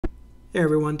Hey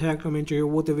everyone, Technomentary here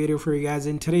with a video for you guys.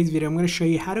 In today's video, I'm going to show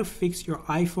you how to fix your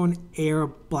iPhone Air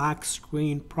black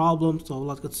screen problem. So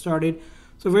let's get started.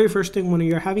 So very first thing, when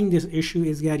you're having this issue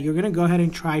is that you're going to go ahead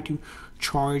and try to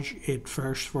charge it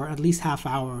first for at least half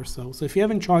hour or so. So if you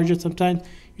haven't charged it, sometimes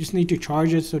you just need to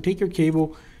charge it. So take your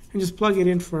cable and just plug it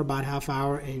in for about half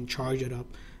hour and charge it up.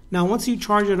 Now, once you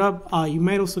charge it up, you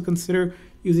might also consider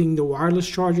using the wireless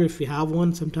charger if you have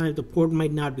one. Sometimes the port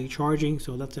might not be charging,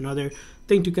 so that's another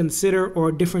thing to consider, or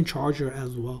a different charger as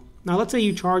well. Now, let's say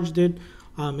you charged it,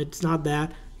 it's not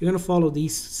that. You're going to follow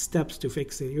these steps to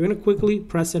fix it. You're going to quickly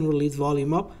press and release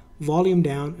volume up, volume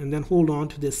down, and then hold on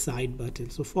to this side button.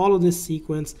 So follow this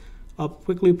sequence up,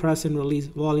 quickly press and release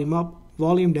volume up,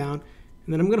 volume down,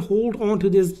 and then I'm going to hold on to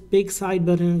this big side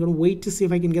button. I'm going to wait to see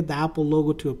if I can get the Apple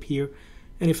logo to appear.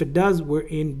 And if it does, we're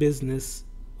in business.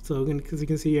 So as you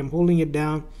can see, I'm holding it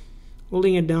down,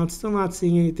 still not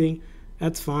seeing anything.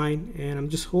 That's fine. And I'm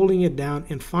just holding it down.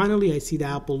 And finally, I see the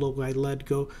Apple logo. I let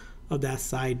go of that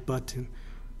side button.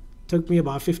 It took me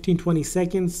about 15-20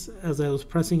 seconds as I was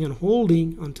pressing and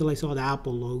holding until I saw the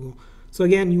Apple logo. So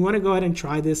again, you want to go ahead and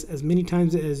try this as many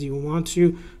times as you want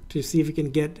to see if you can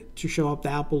get to show up the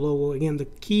Apple logo. Again, the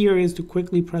key here is to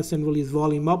quickly press and release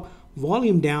volume up,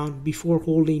 volume down before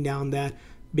holding down that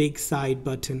big side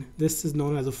button. This is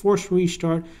known as a forced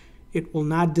restart. It will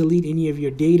not delete any of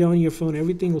your data on your phone.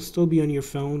 Everything will still be on your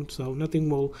phone, so nothing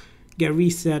will get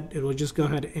reset. It will just go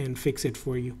ahead and fix it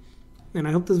for you. And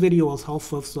I hope this video was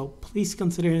helpful, so please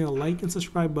consider hitting the like and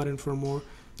subscribe button for more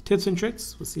tips and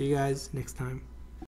tricks. We'll see you guys next time.